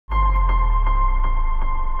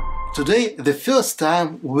Today, the first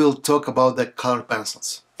time we'll talk about the color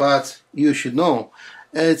pencils. But you should know,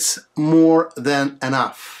 it's more than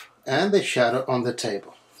enough. And the shadow on the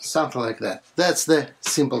table. Something like that. That's the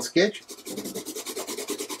simple sketch.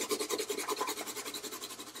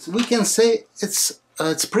 So we can say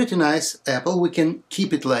it's pretty nice apple. We can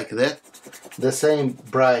keep it like that. The same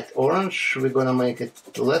bright orange. We're gonna make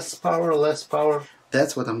it less power, less power.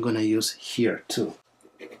 That's what I'm gonna use here too.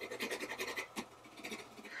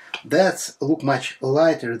 That's look much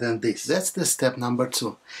lighter than this. That's the step number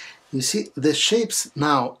 2. You see, the shapes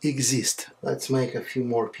now exist. Let's make a few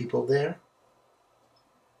more people there.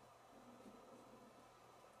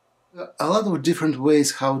 A lot of different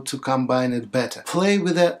ways how to combine it better. Play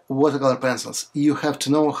with the watercolor pencils. You have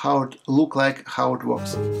to know how it looks like, how it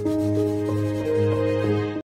works.